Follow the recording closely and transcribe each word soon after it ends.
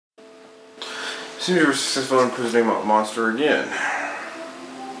Seems you were successful in imprisoning a monster again.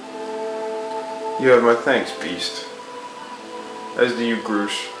 You have my thanks, Beast. As do you,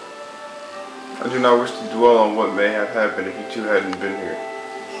 Groosh. I do not wish to dwell on what may have happened if you two hadn't been here.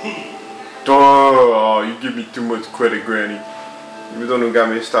 Oh, you give me too much credit, Granny. You were the one who got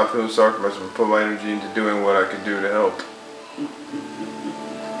me to stop feeling sorry for myself and put my energy into doing what I could do to help.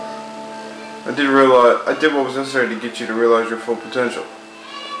 I did what was necessary to get you to realize your full potential.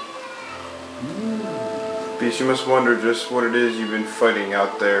 Beast, you must wonder just what it is you've been fighting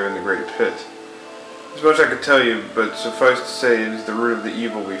out there in the Great Pit. As much I could tell you, but suffice to say it is the root of the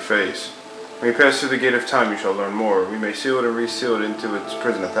evil we face. When you pass through the gate of time, you shall learn more. We may seal it and reseal it into its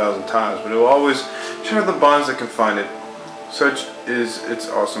prison 1,000 times, but it will always shatter the bonds that confine it. Such is its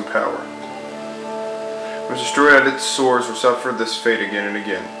awesome power. When it's destroyed at its source, will suffer this fate again and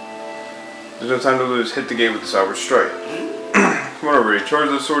again. There's no time to lose. Hit the gate with the Skyward strike. Come on, everybody. Charge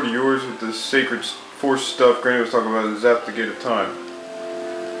the sword of yours with the sacred force stuff Granny was talking about and zap the gate of time.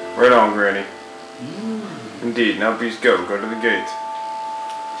 Right on, Granny. Indeed. Now, Beast, go. Go to the gate.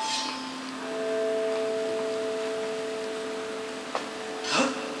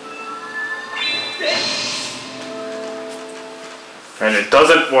 And it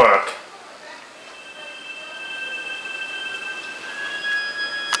doesn't work.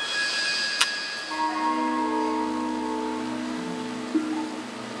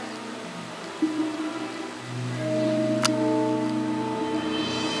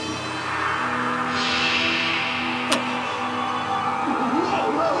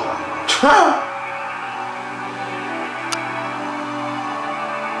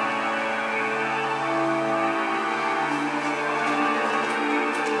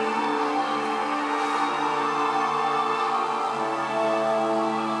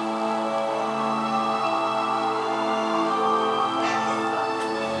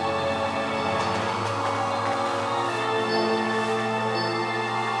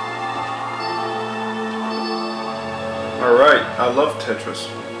 Alright, I love Tetris.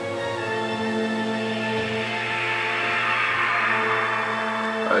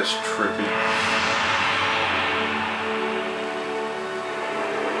 That's trippy.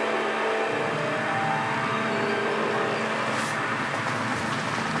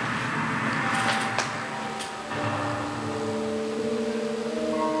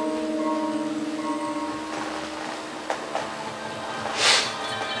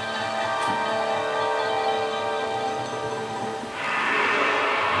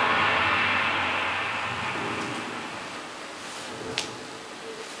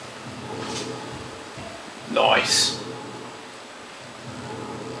 Nice.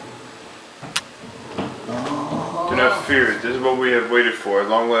 Do not fear, this is what we have waited for. At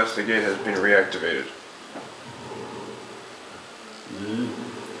long last the gate has been reactivated.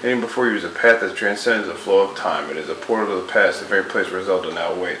 Heading before you is a path that transcends the flow of time. It is a portal to the past, the very place where Zelda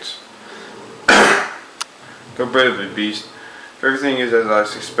now awaits. Go bravely, Beast. If everything is as I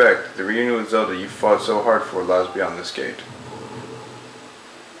suspect, the reunion with Zelda you fought so hard for lies beyond this gate.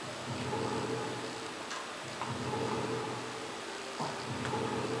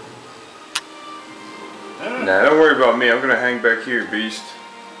 Nah, don't worry about me. I'm gonna hang back here, Beast.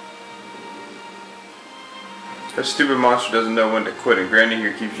 That stupid monster doesn't know when to quit, and Granny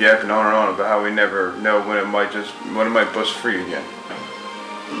here keeps yapping on and on about how we never know when it might bust free again.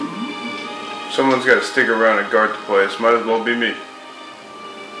 Someone's got to stick around and guard the place. Might as well be me.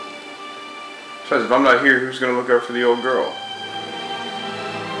 Besides, if I'm not here, who's gonna look out for the old girl?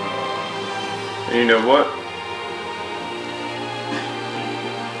 And you know what?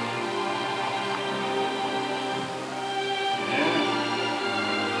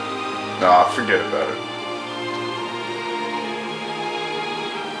 Nah, forget about it.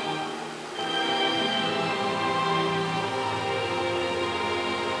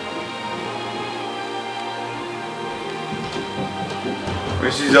 When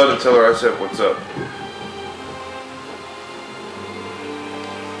you see Zelda, tell her I said what's up.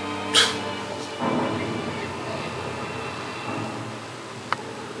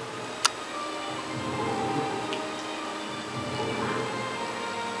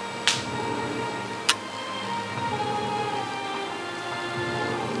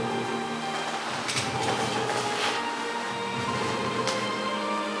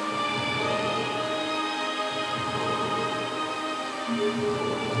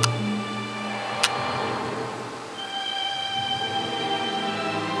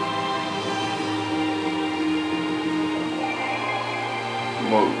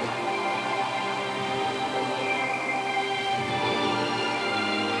 Whoa.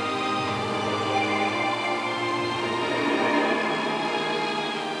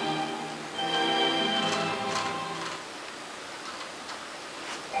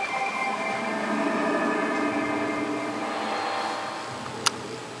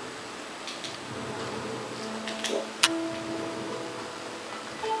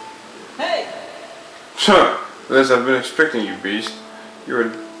 Yes, I've been expecting you, beast. You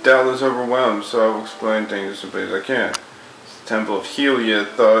are doubtless overwhelmed, so I will explain things as simply as I can. It's the Temple of Helia,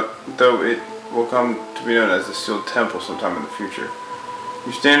 though it will come to be known as the Sealed Temple sometime in the future.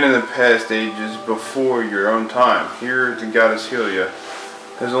 You stand in the past ages before your own time. Here, the goddess Helia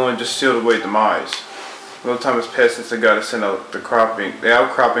has only just sealed away demise. No time has passed since the goddess sent out the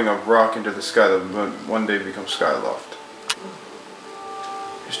outcropping of rock into the sky that would one day become Skyloft.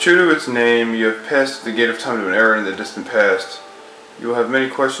 It's true to its name, you have passed the gate of time to an era in the distant past. You will have many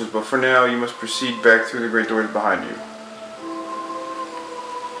questions, but for now you must proceed back through the great doors behind you.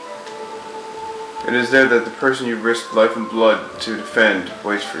 It is there that the person you risked life and blood to defend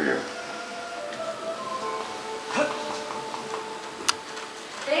waits for you.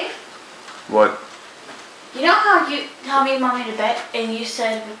 Dave? What? You know how me and Mom made a bet and you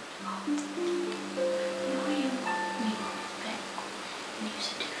said, you want me to bet and you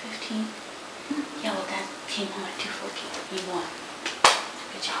said 215? Yeah, well that came home at 214. You won.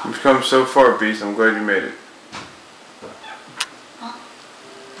 Good job. You've come so far, Beast. I'm glad you made it. Huh?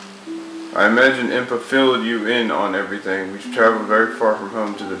 I imagine Impa filled you in on everything. We've traveled very far from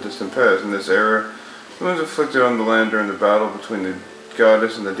home to the distant past. In this era, the wounds inflicted on the land during the battle between the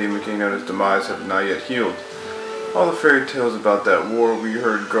goddess and the demon king known as Demise have not yet healed. All the fairy tales about that war we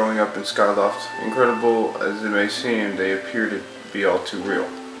heard growing up in Skyloft, incredible as it may seem, they appear to be all too real.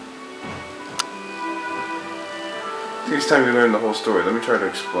 I think it's time you learn the whole story. Let me try to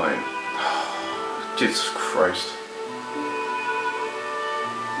explain. Jesus Christ.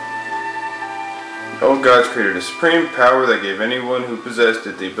 The old gods created a supreme power that gave anyone who possessed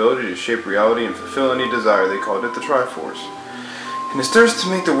it the ability to shape reality and fulfill any desire. They called it the Triforce. In his thirst to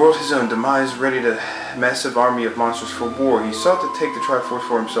make the world his own, Demise readied a massive army of monsters for war. He sought to take the Triforce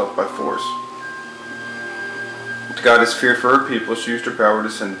for himself by force. The goddess feared for her people. She used her power to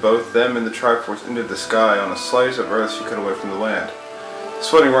send both them and the Triforce into the sky on a slice of earth she cut away from the land. The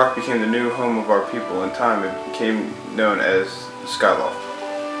floating rock became the new home of our people. In time, it became known as Skyloft.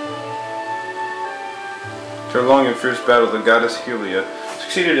 After a long and fierce battle, the goddess Helia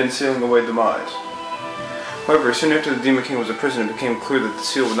succeeded in sealing away Demise. However, soon after the Demon King was imprisoned, it became clear that the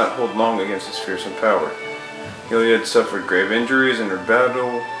seal would not hold long against his fearsome power. Helia had suffered grave injuries in her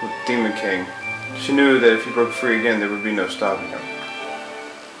battle with the Demon King. She knew that if he broke free again, there would be no stopping him.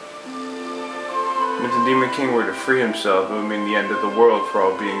 And if the Demon King were to free himself, it would mean the end of the world for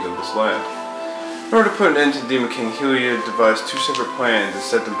all beings of this land. In order to put an end to the Demon King, Helia devised two separate plans and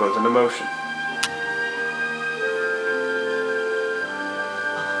set them both into motion.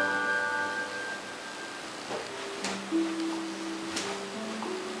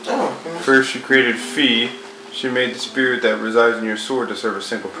 First, she created Fee. She made the spirit that resides in your sword to serve a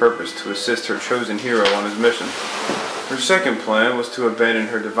single purpose, to assist her chosen hero on his mission. Her second plan was to abandon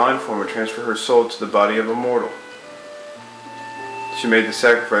her divine form and transfer her soul to the body of a mortal. She made the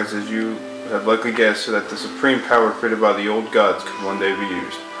sacrifice, as you have likely guessed, so that the supreme power created by the old gods could one day be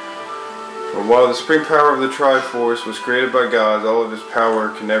used. For while the supreme power of the Triforce was created by gods, all of his power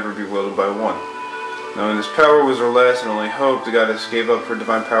can never be wielded by one. Knowing this power was her last and only hope, the goddess gave up her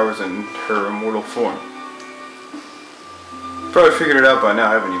divine powers and her immortal form. You've probably figured it out by now,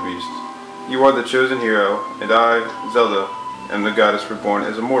 haven't you, Beast? You are the chosen hero, and I, Zelda, am the goddess reborn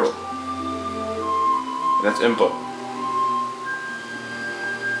as immortal. And that's Impa.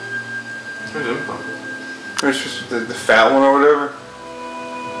 Who's Impa? It's just the fat one or whatever.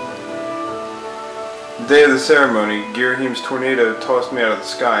 The day of the ceremony, Girahim's tornado tossed me out of the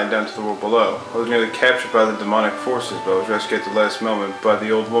sky and down to the world below. I was nearly captured by the demonic forces, but I was rescued at the last moment by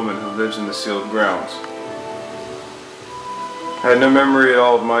the old woman who lives in the sealed grounds. I had no memory at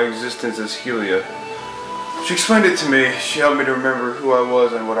all of my existence as Helia. She explained it to me. She helped me to remember who I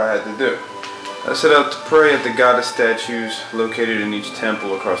was and what I had to do. I set out to pray at the goddess statues located in each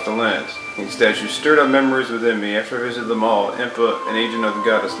temple across the land. These statues stirred up memories within me. After I visited them all, Impa, an agent of the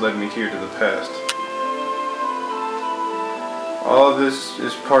goddess, led me here to the past. All of this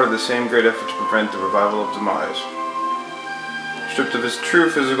is part of the same great effort to prevent the revival of Demise. Stripped of his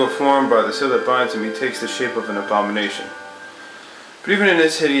true physical form by the seal that binds him, he takes the shape of an abomination. But even in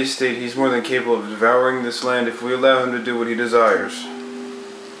his hideous state, he's more than capable of devouring this land if we allow him to do what he desires.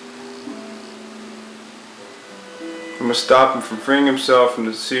 We must stop him from freeing himself from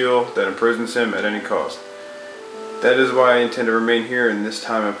the seal that imprisons him at any cost. That is why I intend to remain here in this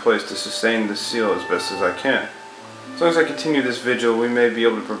time and place to sustain the seal as best as I can. As long as I continue this vigil, we may be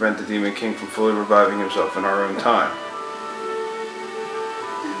able to prevent the Demon King from fully reviving himself in our own time.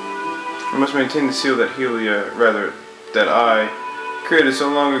 I must maintain the seal that that I created so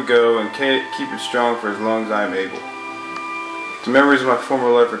long ago and keep it strong for as long as I am able. The memories of my former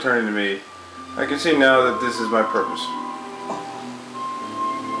life returning to me, I can see now that this is my purpose.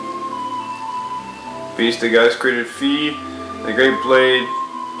 Beast, the goddess created Fee, the great blade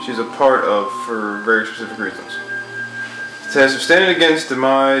she's a part of for very specific reasons. The task of standing against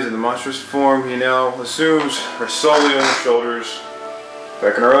demise in the monstrous form he now assumes are solely on his shoulders.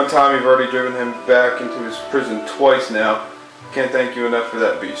 Back in our own time, you've already driven him back into his prison twice now. Can't thank you enough for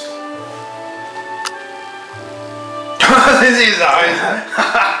that, Beast. His eyes.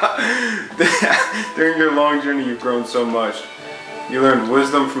 During your long journey, you've grown so much. You learned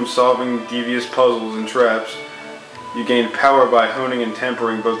wisdom from solving devious puzzles and traps. You gained power by honing and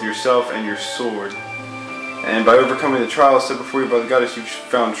tempering both yourself and your sword. And by overcoming the trials set before you by the goddess, you've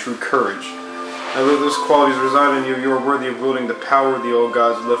found true courage. Now that those qualities reside in you, you are worthy of wielding the power the old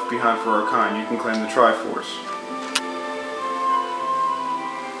gods left behind for our kind. You can claim the Triforce.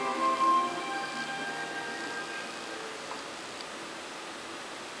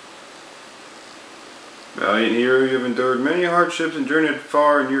 Valiant hero, you have endured many hardships and journeyed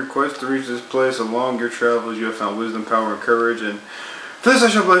far in your quest to reach this place. Along your travels, you have found wisdom, power, and courage, and for this I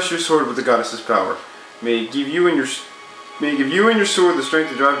shall bless your sword with the goddess's power. May it give you and your sword the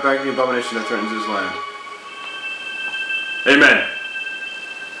strength to drive back the abomination that threatens this land. Amen.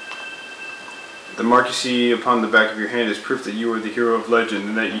 The mark you see upon the back of your hand is proof that you are the hero of legend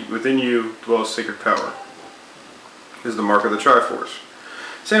and that within you dwells sacred power. This is the mark of the Triforce.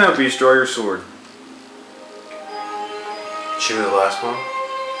 Say now, Beast, draw your sword. Should be the last one?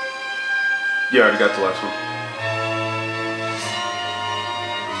 Yeah, I already got the last one.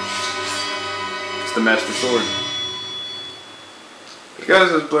 It's the Master Sword. The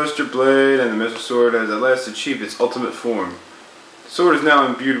goddess has blessed your blade, and the Master Sword has at last achieved its ultimate form. The sword is now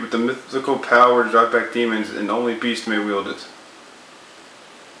imbued with the mythical power to drive back demons, and only Beast may wield it.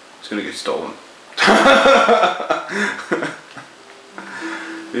 It's gonna get stolen.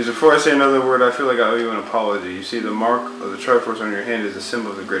 Because before I say another word, I feel like I owe you an apology. You see, the mark of the Triforce on your hand is a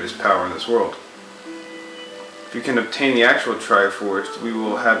symbol of the greatest power in this world. If you can obtain the actual Triforce, we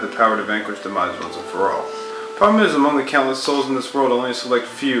will have the power to vanquish demise once and for all. Problem is, among the countless souls in this world, only a select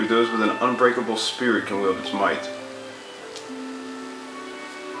few, those with an unbreakable spirit, can wield its might.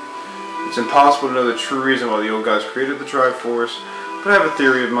 It's impossible to know the true reason why the old gods created the Triforce, but I have a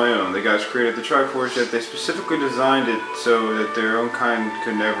theory of my own. The gods created the Triforce, yet they specifically designed it so that their own kind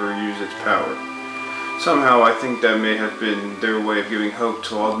could never use its power. Somehow, I think that may have been their way of giving hope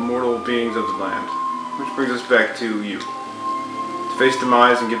to all the mortal beings of the land. Which brings us back to you. To face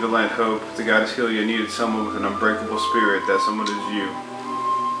demise and give the land hope, the goddess Helia needed someone with an unbreakable spirit. That someone is you.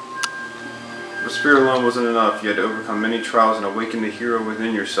 But spirit alone wasn't enough. You had to overcome many trials and awaken the hero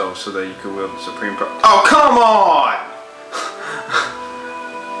within yourself so that you could wield the supreme power. Oh, come on!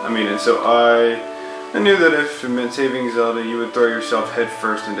 And so I knew that if it meant saving Zelda, you would throw yourself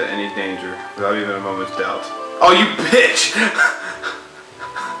headfirst into any danger, without even a moment's doubt. Oh, you bitch!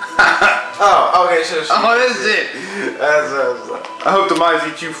 Oh, okay, so... Oh, that's it! I hope demise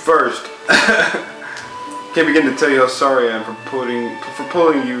eats you first. Can't begin to tell you how sorry I am for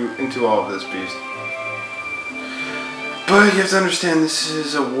pulling you into all of this, Beast. But you have to understand this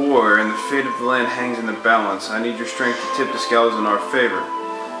is a war, and the fate of the land hangs in the balance. I need your strength to tip the scales in our favor.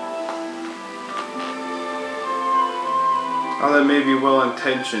 All that may be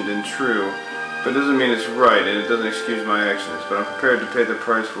well-intentioned and true, but it doesn't mean it's right, and it doesn't excuse my actions, but I'm prepared to pay the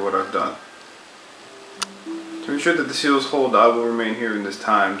price for what I've done. To ensure that the seals hold, I will remain here in this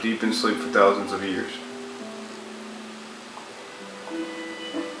time, deep in sleep for thousands of years.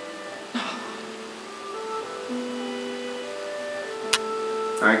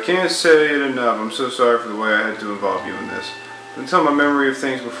 I can't say it enough. I'm so sorry for the way I had to involve you in this. Until my memory of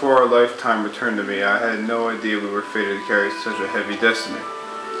things before our lifetime returned to me, I had no idea we were fated to carry such a heavy destiny.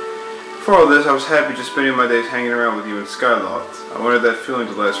 For all this, I was happy just spending my days hanging around with you in Skyloft. I wanted that feeling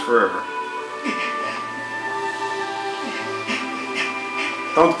to last forever.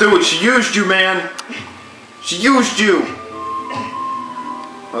 Don't do it! She used you, man! She used you!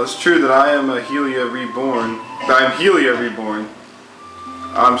 Well, it's true that I am Helia reborn.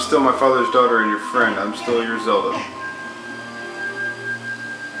 I'm still my father's daughter and your friend. I'm still your Zelda.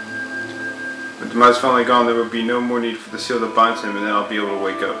 When Demise is finally gone, there will be no more need for the seal that binds him, and then I'll be able to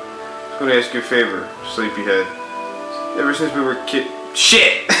wake up. I'm going to ask you a favor, sleepyhead. Ever since we were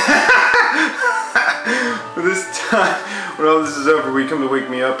Shit! But this time, when all this is over, will you come to wake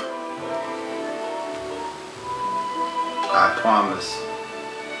me up? I promise.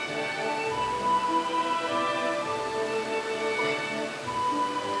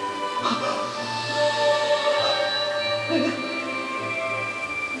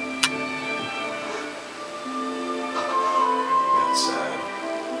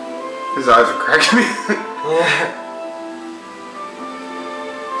 His eyes are cracking me. Yeah.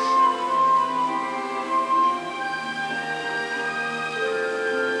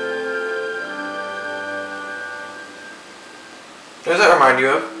 What does that remind you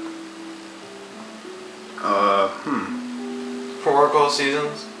of? Hmm. Oracle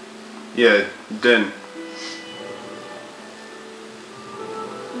Seasons? Yeah, Din.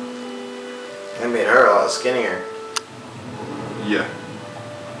 That made her a lot skinnier. Yeah.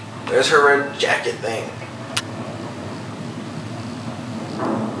 There's her red jacket thing.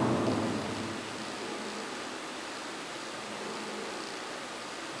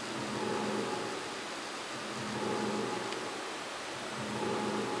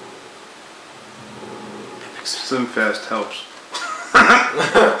 Slim fast helps.